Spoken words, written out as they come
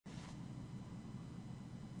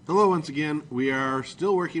Hello once again. We are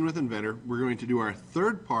still working with Inventor. We're going to do our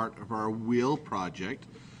third part of our wheel project.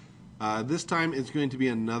 This time it's going to be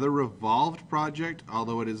another revolved project,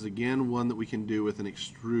 although it is again one that we can do with an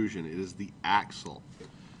extrusion. It is the axle.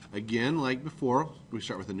 Again, like before, we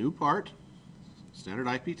start with a new part, standard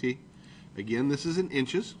IPT. Again, this is in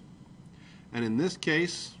inches, and in this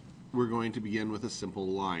case we're going to begin with a simple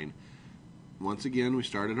line. Once again, we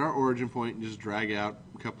start at our origin point and just drag out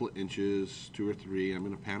a couple of inches, 2 or 3. I'm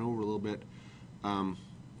going to pan over a little bit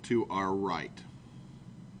to our right.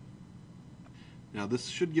 Now this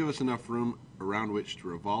should give us enough room around which to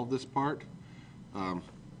revolve this part,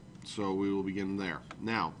 so we will begin there.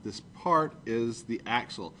 Now this part is the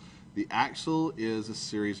axle. The axle is a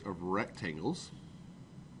series of rectangles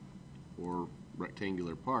or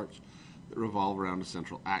rectangular parts that revolve around a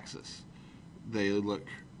central axis. They look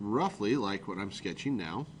roughly like what I'm sketching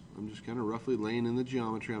now. I'm just kind of roughly laying in the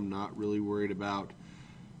geometry. I'm not really worried about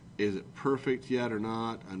is it perfect yet or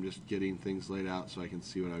not. I'm just getting things laid out so I can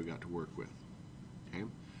see what I've got to work with. Okay.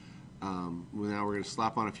 Now we're going to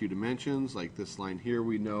slap on a few dimensions. Like this line here,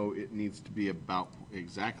 we know it needs to be about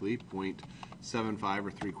exactly 0.75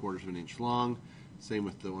 or 3/4 of an inch long. Same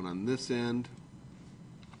with the one on this end.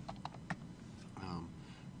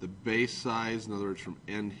 The base size, in other words, from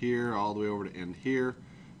end here all the way over to end here,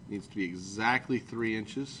 needs to be exactly 3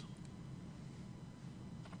 inches.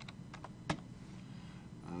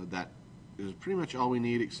 That is pretty much all we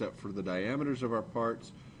need except for the diameters of our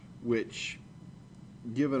parts, which,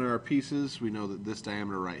 given our pieces, we know that this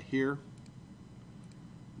diameter right here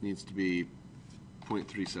needs to be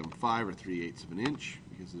 0.375 or 3/8 of an inch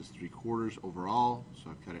because it's 3/4 overall, so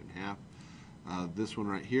I've cut it in half. This one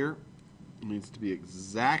right here needs to be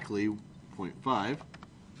exactly 0.5,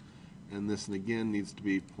 and this one again needs to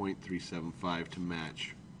be 0.375 to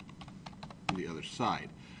match the other side.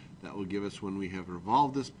 That will give us, when we have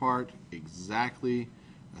revolved this part, exactly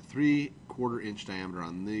a 3/4 inch diameter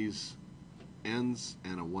on these ends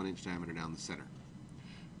and a 1 inch diameter down the center.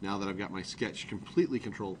 Now that I've got my sketch completely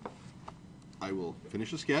controlled, I will finish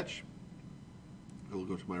the sketch. I will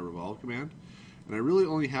go to my revolve command, and I really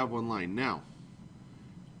only have one line. Now,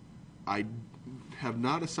 I have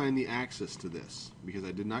not assigned the axis to this because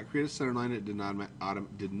I did not create a center line. It did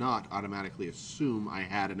not automatically assume I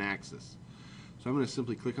had an axis. So I'm going to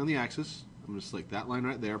simply click on the axis. I'm going to select that line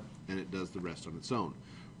right there, and it does the rest on its own.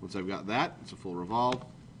 Once I've got that, it's a full revolve.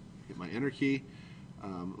 Hit my enter key.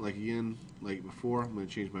 Like before, I'm going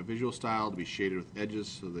to change my visual style to be shaded with edges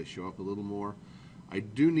so they show up a little more. I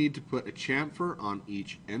do need to put a chamfer on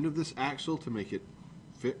each end of this axle to make it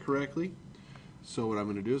fit correctly. So what I'm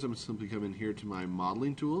going to do is I'm going to simply come in here to my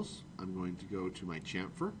modeling tools. I'm going to go to my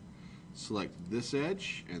chamfer, select this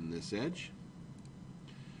edge and this edge,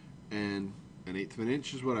 and 1/8 of an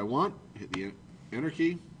inch is what I want. Hit the enter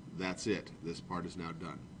key. That's it. This part is now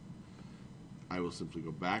done. I will simply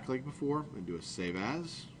go back like before and do a save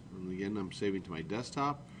as. And again, I'm saving to my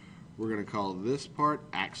desktop. We're going to call this part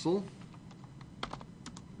axle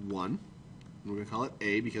 1. We're going to call it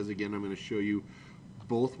A because, again, I'm going to show you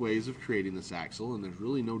both ways of creating this axle, and there's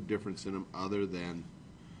really no difference in them other than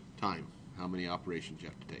time, how many operations you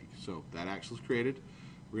have to take. So that axle is created.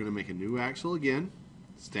 We're going to make a new axle again,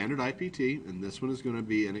 standard IPT, and this one is going to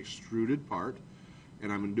be an extruded part,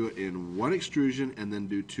 and I'm going to do it in one extrusion and then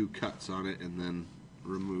do 2 cuts on it and then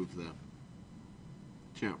remove the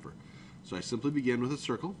chamfer. So I simply begin with a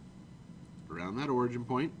circle around that origin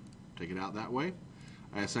point, take it out that way.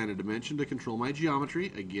 I assign a dimension to control my geometry.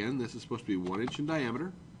 Again, this is supposed to be 1 inch in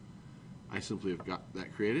diameter. I simply have got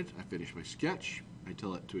that created. I finish my sketch. I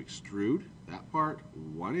tell it to extrude that part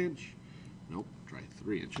 1 inch. Nope, try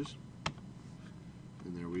 3 inches.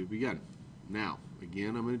 And there we begin. Now,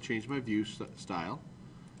 again, I'm going to change my view style.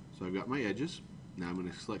 So I've got my edges. Now I'm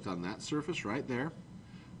going to select on that surface right there.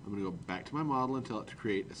 I'm going to go back to my model and tell it to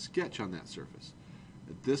create a sketch on that surface.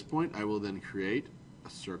 At this point, I will then create a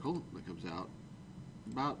circle that comes out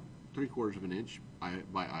about 3/4 of an inch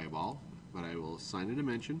by eyeball, but I will assign a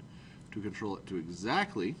dimension to control it to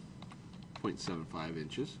exactly 0.75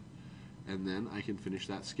 inches, and then I can finish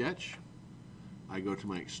that sketch. I go to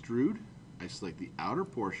my extrude, I select the outer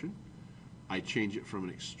portion, I change it from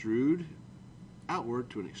an extrude outward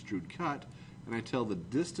to an extrude cut, and I tell the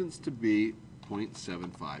distance to be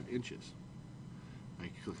 0.75 inches. I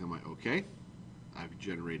click on my OK. I've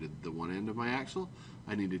generated the one end of my axle.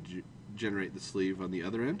 I need to generate the sleeve on the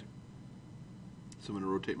other end. So I'm going to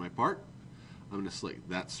rotate my part. I'm going to select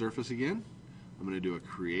that surface again. I'm going to do a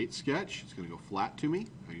create sketch. It's going to go flat to me.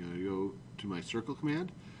 I'm going to go to my circle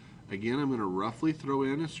command. Again, I'm going to roughly throw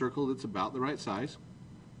in a circle that's about the right size.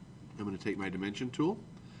 I'm going to take my dimension tool.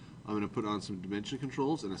 I'm going to put on some dimension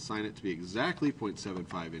controls and assign it to be exactly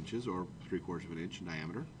 0.75 inches or 3/4 of an inch in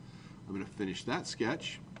diameter. I'm going to finish that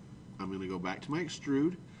sketch. I'm going to go back to my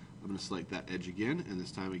extrude. I'm going to select that edge again, and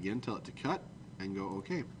this time again tell it to cut and go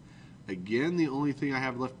OK. Again, the only thing I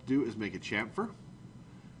have left to do is make a chamfer,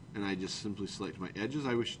 and I just simply select my edges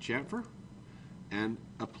I wish to chamfer and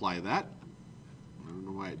apply that. I don't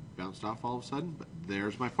know why it bounced off all of a sudden, but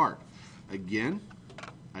there's my part. Again,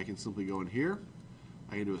 I can simply go in here.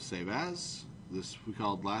 I can do a save as. This we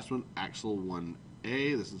called last one axle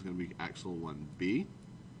 1A. This is going to be axle 1B.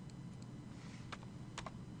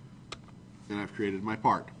 And I've created my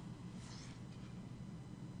part.